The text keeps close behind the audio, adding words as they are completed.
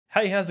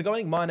Hey, how's it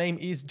going? My name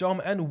is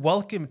Dom and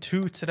welcome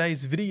to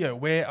today's video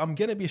where I'm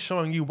going to be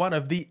showing you one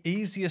of the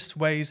easiest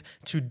ways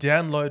to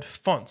download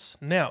fonts.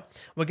 Now,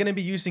 we're going to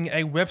be using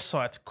a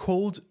website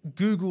called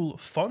Google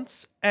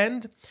Fonts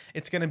and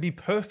it's going to be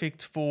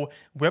perfect for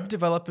web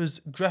developers,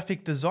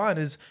 graphic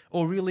designers,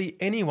 or really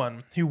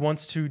anyone who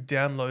wants to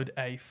download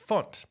a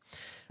font.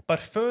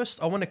 But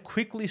first, I want to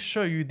quickly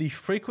show you the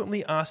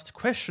frequently asked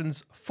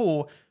questions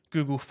for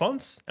Google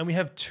Fonts, and we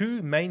have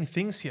two main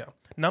things here.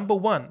 Number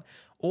one,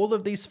 all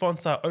of these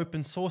fonts are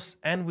open source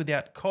and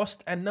without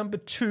cost. And number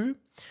two,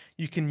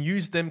 you can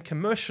use them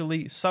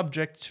commercially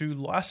subject to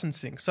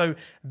licensing. So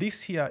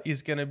this here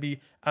is going to be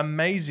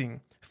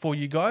amazing for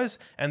you guys.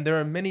 And there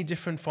are many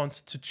different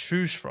fonts to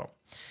choose from.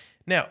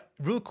 Now,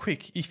 real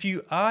quick, if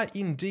you are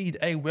indeed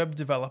a web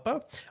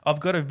developer,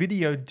 I've got a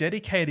video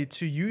dedicated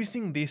to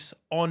using this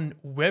on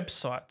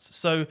websites.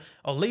 So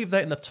I'll leave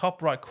that in the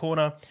top right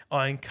corner.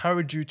 I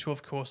encourage you to,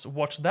 of course,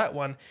 watch that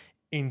one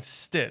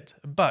instead.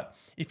 But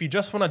if you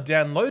just want to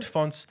download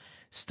fonts,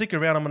 stick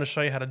around. I'm going to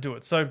show you how to do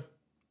it. So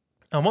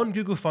I'm on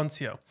Google Fonts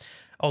here.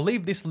 I'll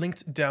leave this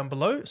linked down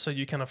below so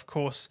you can, of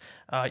course,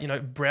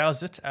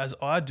 browse it as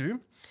I do.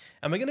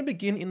 And we're going to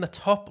begin in the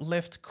top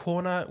left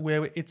corner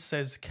where it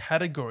says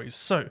categories.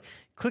 So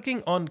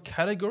clicking on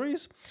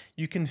categories,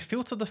 you can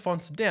filter the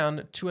fonts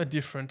down to a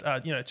different,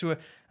 to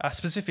a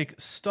specific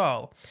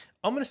style.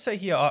 I'm going to say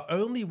here, I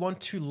only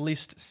want to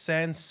list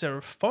sans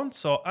serif fonts,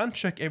 so I'll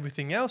uncheck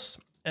everything else.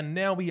 And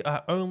now we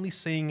are only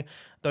seeing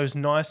those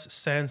nice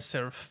sans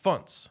serif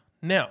fonts.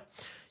 Now,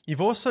 you've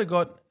also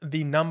got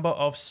the number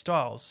of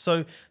styles.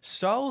 So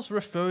styles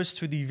refers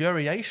to the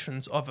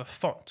variations of a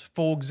font.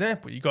 For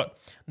example, you've got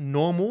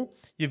normal,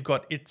 you've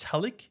got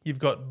italic, you've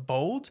got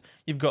bold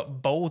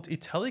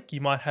italic, you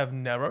might have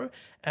narrow,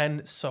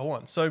 and so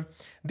on. So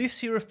this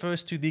here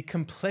refers to the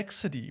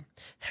complexity.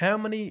 How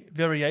many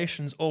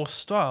variations or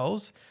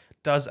styles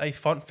does a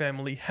font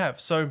family have?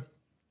 So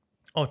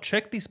I'll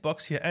check this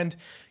box here, and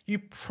you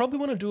probably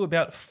want to do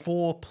about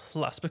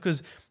 4+,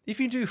 because if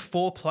you do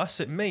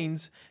 4+, it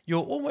means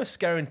you're almost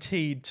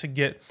guaranteed to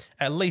get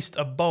at least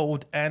a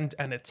bold and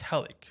an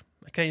italic,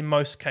 okay, in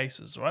most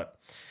cases, right?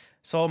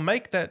 So I'll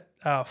make that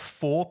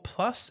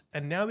 4+,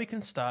 and now we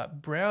can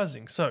start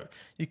browsing. So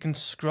you can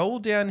scroll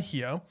down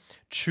here,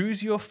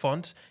 choose your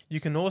font. You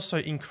can also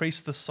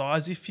increase the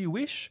size if you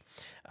wish.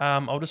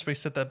 I'll just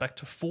reset that back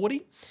to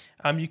 40.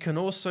 You can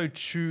also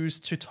choose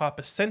to type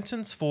a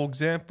sentence. For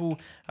example,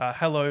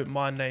 hello,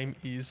 my name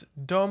is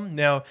Dom.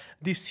 Now,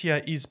 this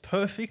here is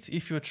perfect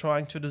if you're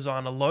trying to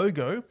design a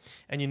logo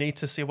and you need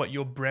to see what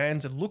your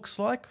brand looks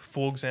like.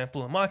 For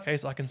example, in my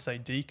case, I can say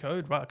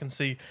dcode, right? I can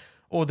see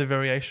all the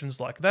variations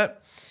like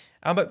that.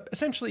 But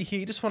essentially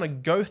here, you just want to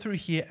go through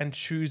here and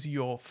choose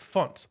your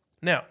font.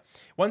 Now,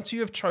 once you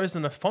have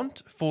chosen a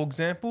font, for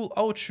example,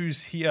 I'll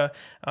choose here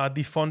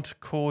the font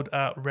called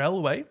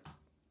Railway.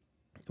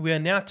 We are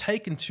now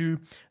taken to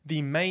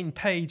the main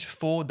page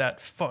for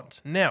that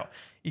font. Now,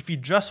 if you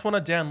just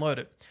want to download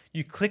it,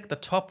 you click the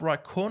top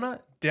right corner,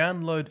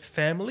 download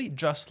family,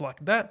 just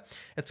like that.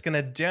 It's going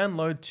to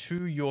download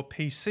to your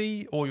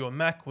PC or your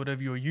Mac,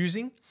 whatever you're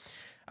using.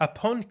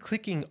 Upon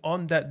clicking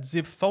on that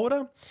zip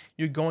folder,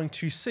 you're going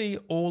to see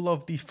all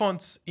of the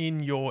fonts in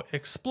your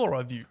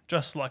Explorer view,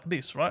 just like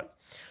this, right?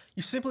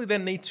 You simply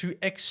then need to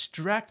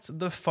extract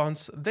the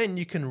fonts, then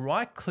you can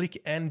right click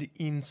and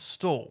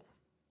install,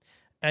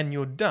 and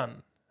you're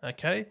done,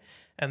 okay?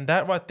 And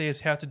that right there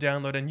is how to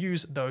download and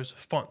use those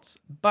fonts.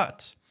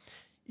 But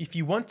if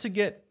you want to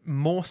get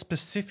more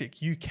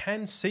specific, you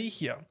can see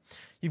here,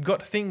 you've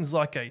got things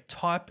like a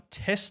type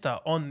tester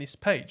on this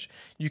page.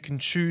 You can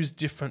choose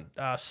different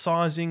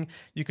sizing,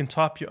 you can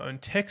type your own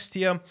text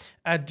here,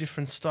 add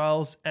different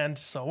styles, and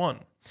so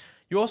on.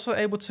 You're also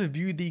able to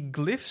view the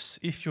glyphs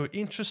if you're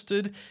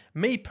interested.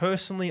 Me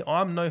personally,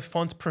 I'm no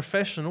font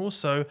professional,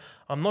 so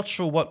I'm not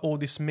sure what all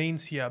this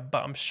means here,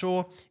 but I'm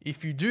sure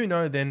if you do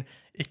know, then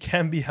it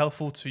can be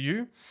helpful to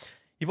you.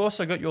 You've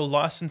also got your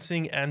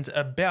licensing and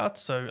about,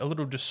 so a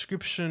little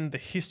description, the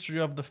history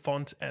of the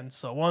font, and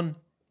so on.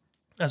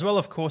 As well,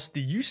 of course,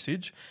 the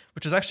usage,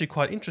 which is actually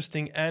quite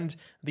interesting, and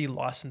the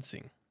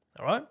licensing,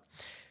 all right?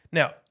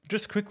 Now,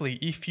 just quickly,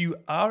 if you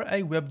are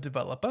a web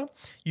developer,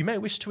 you may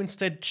wish to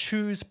instead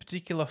choose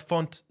particular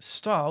font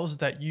styles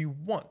that you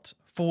want.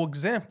 For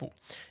example,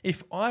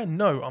 if I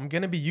know I'm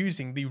going to be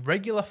using the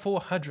regular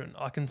 400,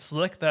 I can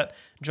select that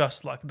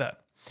just like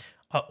that.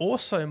 I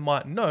also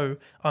might know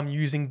I'm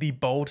using the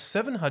bold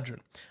 700.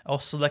 I'll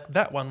select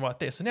that one right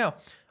there. So now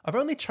I've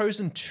only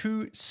chosen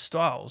 2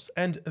 styles,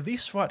 and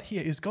this right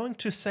here is going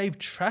to save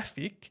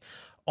traffic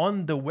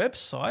on the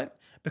website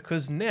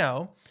because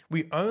now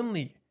we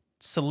only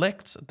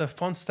select the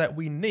fonts that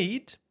we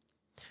need,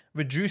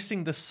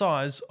 reducing the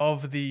size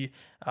of the,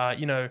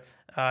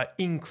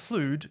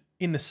 include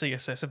in the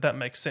CSS, if that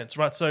makes sense,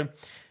 right? So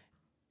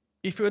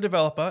if you're a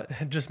developer,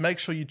 just make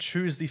sure you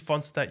choose the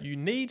fonts that you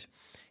need.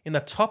 In the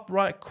top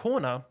right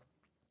corner,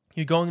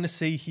 you're going to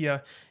see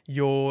here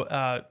your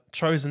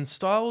chosen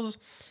styles,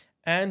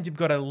 and you've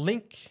got a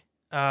link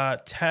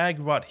tag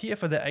right here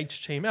for the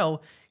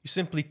HTML. you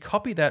simply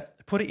copy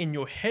that, put it in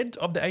your head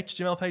of the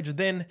HTML page,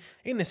 then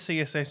in the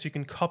CSS, you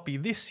can copy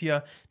this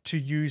here to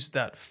use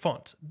that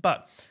font.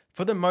 But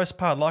for the most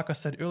part, like I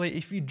said earlier,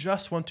 if you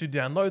just want to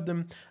download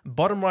them,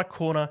 bottom right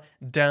corner,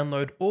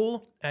 download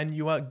all, and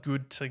you are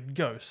good to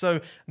go.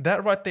 So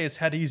that right there is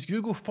how to use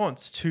Google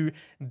Fonts to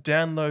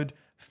download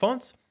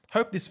fonts.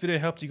 Hope this video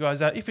helped you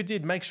guys out. If it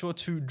did, make sure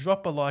to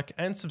drop a like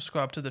and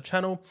subscribe to the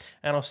channel,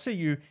 and I'll see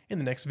you in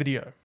the next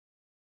video.